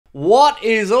What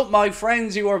is up, my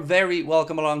friends? You are very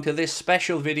welcome along to this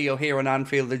special video here on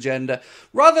Anfield Agenda.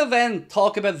 Rather than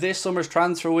talk about this summer's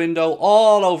transfer window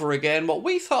all over again, what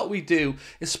we thought we'd do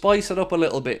is spice it up a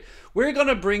little bit. We're going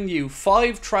to bring you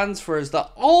 5 transfers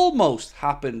that almost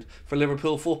happened for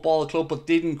Liverpool Football Club but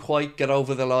didn't quite get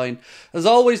over the line. As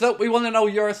always, though, we want to know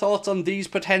your thoughts on these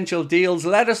potential deals.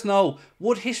 Let us know,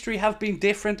 would history have been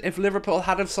different if Liverpool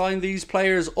had have signed these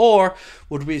players, or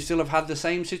would we still have had the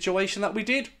same situation that we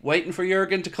did, waiting for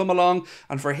Jurgen to come along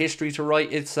and for history to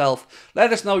write itself?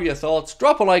 Let us know your thoughts.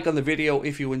 Drop a like on the video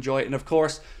if you enjoy it, and of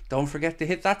course, don't forget to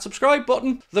hit that subscribe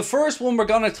button. The first one we're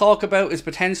going to talk about is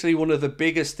potentially one of the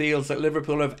biggest deals that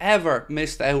Liverpool have ever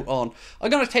missed out on. I'm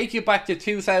going to take you back to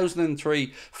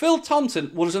 2003. Phil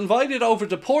Thompson was invited over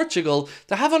to Portugal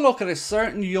to have a look at a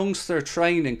certain youngster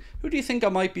training. Who do you think I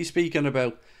might be speaking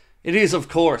about? It is, of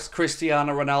course,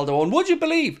 Cristiano Ronaldo. And would you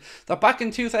believe that back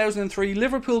in 2003,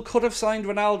 Liverpool could have signed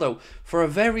Ronaldo for a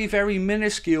very, very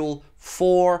minuscule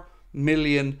 £4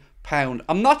 million?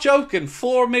 I'm not joking,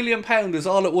 £4 million is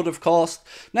all it would have cost.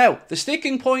 Now, the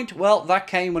sticking point, well, that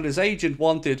came when his agent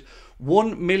wanted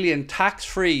 £1 million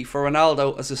tax-free for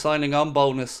Ronaldo as a signing on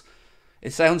bonus.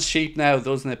 It sounds cheap now,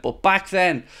 doesn't it? But back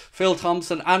then, Phil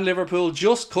Thompson and Liverpool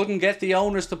just couldn't get the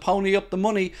owners to pony up the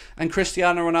money, and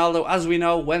Cristiano Ronaldo, as we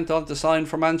know, went on to sign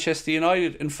for Manchester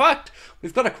United. In fact,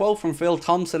 we've got a quote from Phil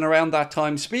Thompson around that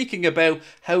time speaking about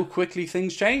how quickly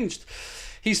things changed.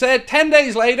 He said, 10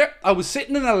 days later, I was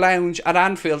sitting in a lounge at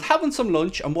Anfield having some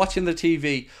lunch and watching the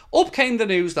TV. Up came the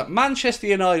news that Manchester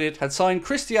United had signed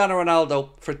Cristiano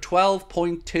Ronaldo for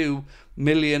 £12.2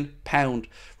 million.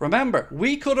 Remember,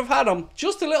 we could have had him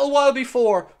just a little while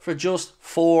before for just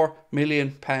 £4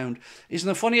 million.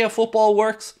 Isn't it funny how football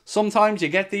works? Sometimes you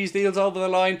get these deals over the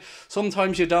line,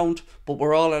 sometimes you don't, but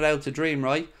we're all allowed to dream,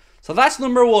 right? So that's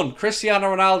number 1,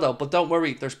 Cristiano Ronaldo, but don't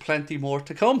worry, there's plenty more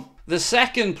to come. The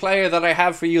second player that I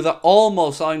have for you that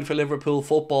almost signed for Liverpool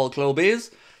Football Club is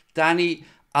Dani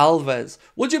Alves.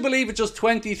 Would you believe at just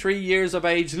 23 years of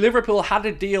age, Liverpool had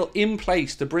a deal in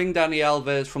place to bring Dani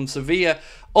Alves from Sevilla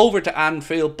over to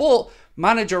Anfield, but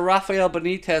manager Rafael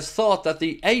Benitez thought that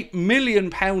the £8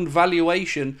 million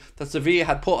valuation that Sevilla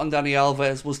had put on Dani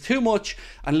Alves was too much,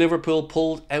 and Liverpool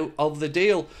pulled out of the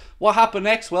deal. What happened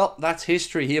next? Well, that's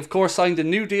history. He of course signed a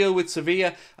new deal with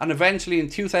Sevilla and eventually in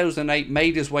 2008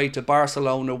 made his way to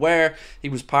Barcelona, where he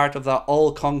was part of that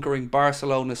all-conquering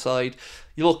Barcelona side.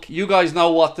 Look, you guys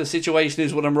know what the situation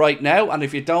is with him right now, and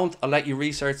if you don't, I'll let you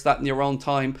research that in your own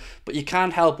time, but you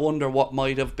can't help wonder what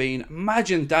might have been.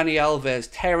 Imagine Dani Alves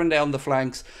tearing down the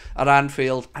flanks at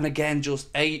Anfield, and again,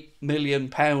 just £8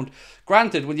 million.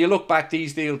 Granted, when you look back,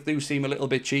 these deals do seem a little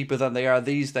bit cheaper than they are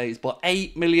these days, but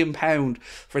 £8 million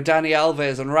for Dani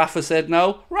Alves, and Rafa said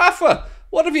no. Rafa,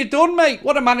 what have you done, mate?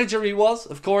 What a manager he was.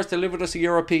 Of course, delivered us a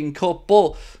European Cup,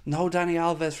 but no Dani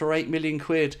Alves for £8 million.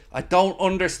 I don't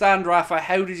understand, Rafa.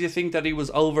 How did you think that he was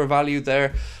overvalued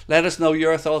there? Let us know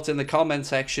your thoughts in the comment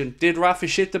section. Did Rafa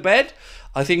shit the bed?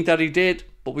 I think that he did,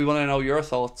 but we want to know your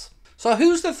thoughts. So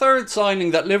who's the third signing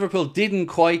that Liverpool didn't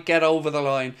quite get over the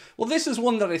line? Well, this is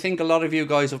one that I think a lot of you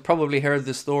guys have probably heard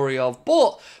the story of,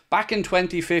 but back in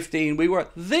 2015 we were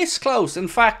this close. In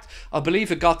fact, I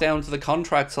believe it got down to the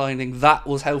contract signing. That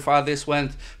was how far this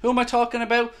went. Who am I talking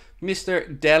about?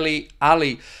 Mr. Dele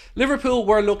Alli. Liverpool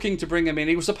were looking to bring him in.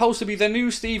 He was supposed to be the new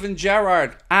Steven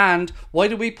Gerrard. And why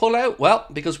did we pull out? Well,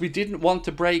 because we didn't want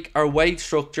to break our wage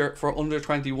structure for under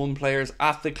 21 players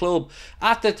at the club.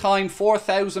 At the time,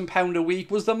 £4,000 a week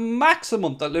was the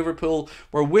maximum that Liverpool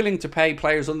were willing to pay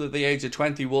players under the age of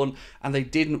 21, and they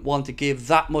didn't want to give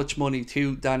that much money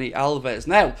to Dani Alves.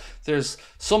 Now, there's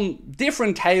some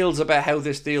different tales about how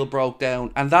this deal broke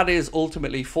down, and that is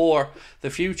ultimately for the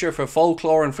future, for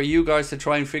folklore, and for you guys to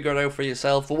try and figure it out for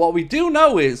yourself. But what we do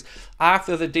know is,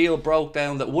 after the deal broke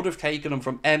down that would have taken him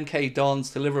from MK Dons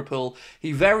to Liverpool,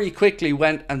 he very quickly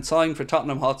went and signed for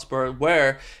Tottenham Hotspur,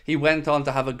 where he went on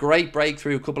to have a great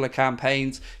breakthrough couple of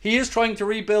campaigns. He is trying to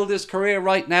rebuild his career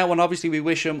right now, and obviously we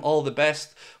wish him all the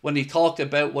best. When he talked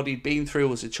about what he'd been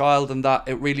through as a child, and that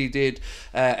it really did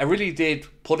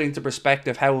put into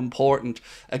perspective how important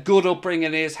a good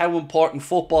upbringing is, how important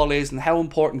football is, and how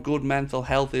important good mental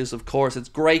health is. Of course, it's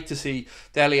great to see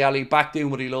Dele Alli back doing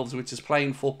what he loves, which is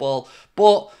playing football.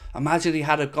 But imagine he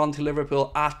had gone to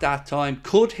Liverpool at that time.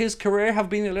 Could his career have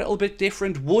been a little bit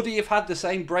different? Would he have had the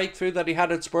same breakthrough that he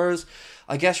had at Spurs?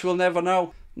 I guess we'll never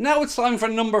know. Now it's time for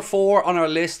number 4 on our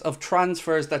list of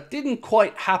transfers that didn't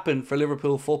quite happen for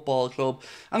Liverpool Football Club.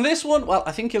 And this one, well,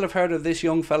 I think you'll have heard of this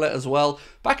young fella as well.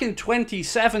 Back in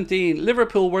 2017,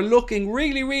 Liverpool were looking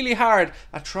really hard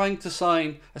at trying to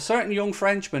sign a certain young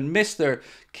Frenchman, Mr.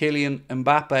 Kylian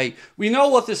Mbappe. We know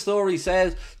what the story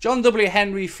says. John W.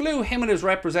 Henry flew him and his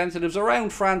representatives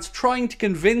around France trying to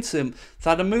convince him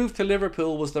that a move to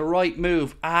Liverpool was the right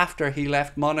move after he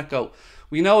left Monaco.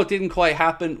 We know it didn't quite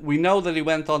happen. We know that he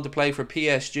went on to play for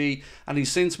PSG and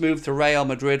he's since moved to Real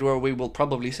Madrid, where we will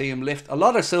probably see him lift a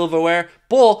lot of silverware.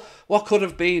 But what could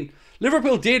have been?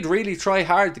 Liverpool did really try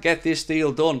hard to get this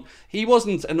deal done. He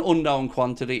wasn't an unknown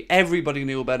quantity. Everybody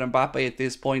knew about Mbappe at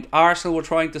this point. Arsenal were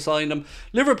trying to sign him.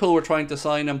 Liverpool were trying to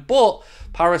sign him. But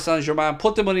Paris Saint-Germain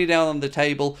put the money down on the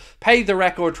table, paid the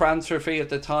record transfer fee at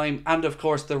the time, and of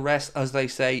course the rest, as they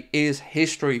say, is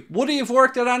history. Would he have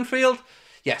worked at Anfield?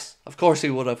 Yes, of course he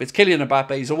would have. It's Kylian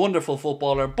Mbappe. He's a wonderful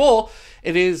footballer, but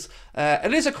it is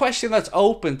a question that's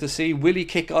open to see, will he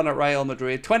kick on at Real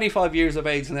Madrid? 25 years of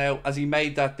age now as he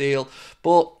made that deal,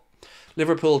 but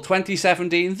Liverpool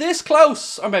 2017, this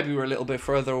close, or maybe we're a little bit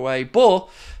further away, but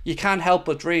you can't help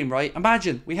but dream, right?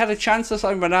 Imagine, we had a chance to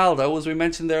sign Ronaldo, as we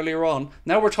mentioned earlier on.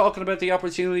 Now we're talking about the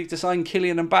opportunity to sign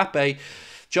Kylian Mbappe.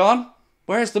 John,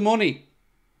 where's the money?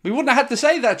 We wouldn't have had to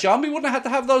say that, John. We wouldn't have had to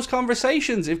have those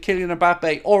conversations if Kylian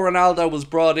Mbappe or Ronaldo was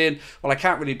brought in. Well, I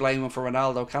can't really blame him for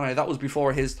Ronaldo, can I? That was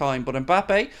before his time. But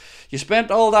Mbappe, you spent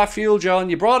all that fuel,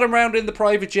 John. You brought him round in the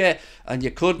private jet and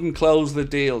you couldn't close the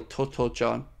deal. Tut-tut,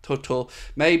 John. Tut-tut.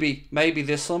 Maybe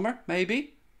this summer?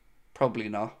 Maybe? Probably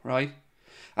not, right?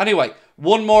 Anyway,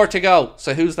 one more to go.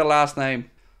 So who's the last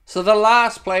name? So the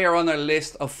last player on our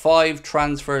list of 5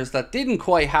 transfers that didn't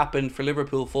quite happen for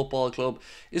Liverpool Football Club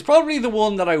is probably the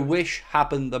one that I wish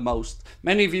happened the most.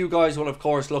 Many of you guys will of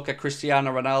course look at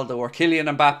Cristiano Ronaldo or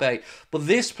Kylian Mbappe, but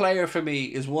this player for me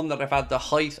is one that I've had the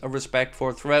height of respect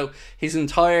for throughout his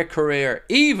entire career,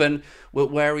 even with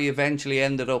where he eventually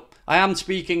ended up. I am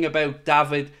speaking about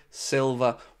David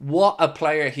Silva. What a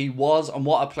player he was and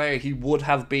what a player he would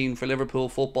have been for Liverpool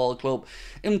Football Club.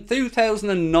 In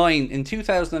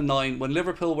 2009, when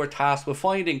Liverpool were tasked with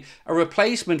finding a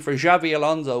replacement for Xabi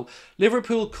Alonso,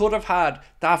 Liverpool could have had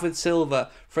David Silva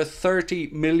for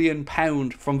 £30 million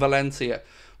from Valencia.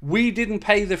 We didn't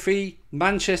pay the fee.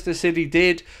 Manchester City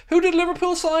did. Who did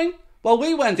Liverpool sign? Well,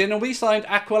 we went in and we signed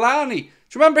Aquilani.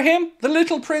 Do you remember him? The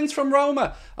little prince from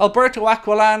Roma, Alberto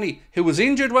Aquilani, who was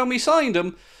injured when we signed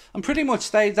him and pretty much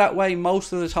stayed that way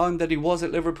most of the time that he was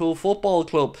at Liverpool Football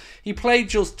Club. He played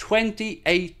just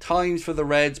 28 times for the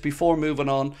Reds before moving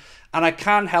on, and I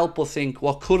can't help but think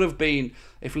what could have been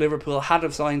if Liverpool had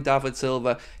have signed David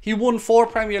Silva. He won 4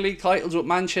 Premier League titles with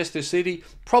Manchester City,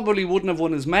 probably wouldn't have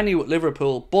won as many with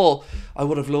Liverpool, but I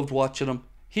would have loved watching him.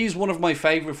 He's one of my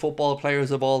favourite football players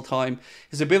of all time.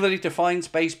 His ability to find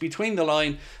space between the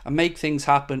line and make things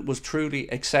happen was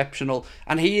truly exceptional.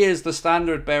 And he is the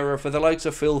standard bearer for the likes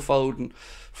of Phil Foden,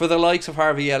 for the likes of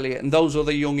Harvey Elliott and those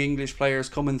other young English players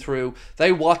coming through.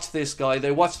 They watch this guy.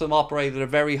 They watch them operate at a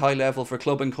very high level for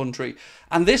club and country.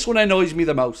 And this one annoys me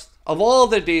the most. Of all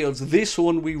the deals, this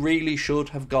one we really should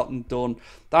have gotten done.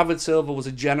 David Silva was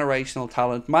a generational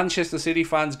talent. Manchester City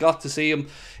fans got to see him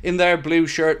in their blue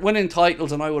shirt, winning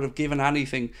titles, and I would have given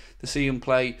anything to see him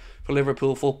play for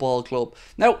Liverpool Football Club.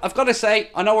 Now, I've got to say,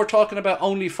 I know we're talking about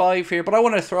only 5 here, but I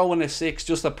want to throw in a 6,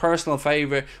 just a personal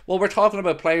favour. While we're talking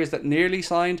about players that nearly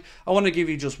signed, I want to give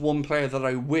you just one player that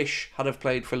I wish had have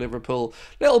played for Liverpool.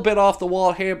 Little bit off the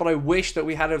wall here, but I wish that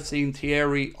we had have seen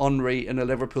Thierry Henry in a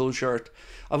Liverpool shirt.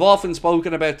 I've often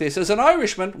spoken about this. As an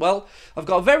Irishman, well, I've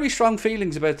got very strong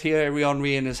feelings about Thierry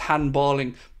Henry and his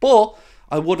handballing, but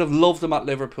I would have loved him at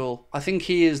Liverpool. I think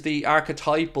he is the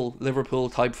archetypal Liverpool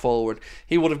type forward.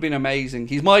 He would have been amazing.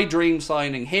 He's my dream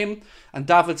signing. Him and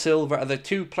David Silva are the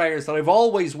 2 players that I've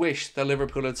always wished that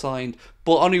Liverpool had signed,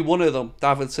 but only one of them,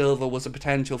 David Silva, was a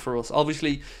potential for us.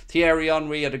 Obviously, Thierry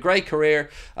Henry had a great career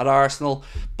at Arsenal,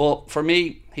 but for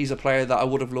me, he's a player that I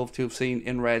would have loved to have seen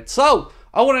in red. So,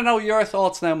 I want to know your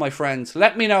thoughts now, my friends.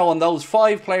 Let me know on those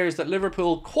 5 players that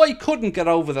Liverpool quite couldn't get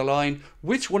over the line.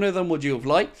 Which one of them would you have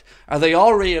liked? Are they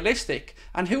all realistic?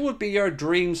 And who would be your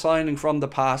dream signing from the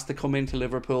past to come into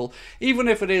Liverpool? Even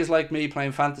if it is like me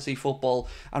playing fantasy football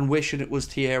and wishing it was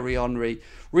Thierry Henry.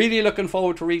 Really looking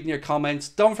forward to reading your comments.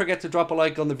 Don't forget to drop a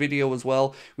like on the video as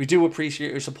well. We do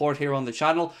appreciate your support here on the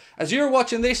channel. As you're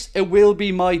watching this, it will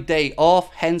be my day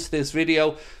off, hence this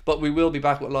video. But we will be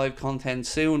back with live content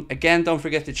soon. Again, don't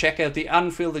forget to check out the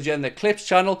Anfield Agenda Clips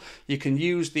channel. You can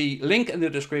use the link in the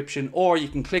description, or you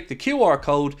can click the QR QR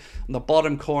code in the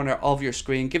bottom corner of your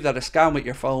screen. Give that a scan with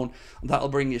your phone and that'll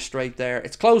bring you straight there.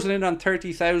 It's closing in on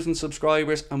 30,000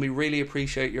 subscribers and we really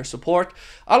appreciate your support.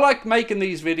 I like making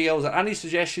these videos, and any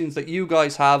suggestions that you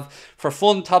guys have for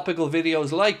fun topical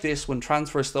videos like this when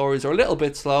transfer stories are a little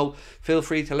bit slow, feel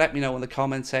free to let me know in the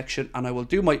comment section and I will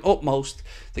do my utmost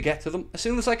to get to them as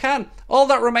soon as I can. All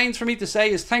that remains for me to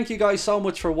say is thank you guys so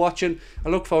much for watching. I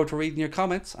look forward to reading your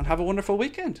comments and have a wonderful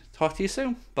weekend. Talk to you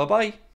soon. Bye bye.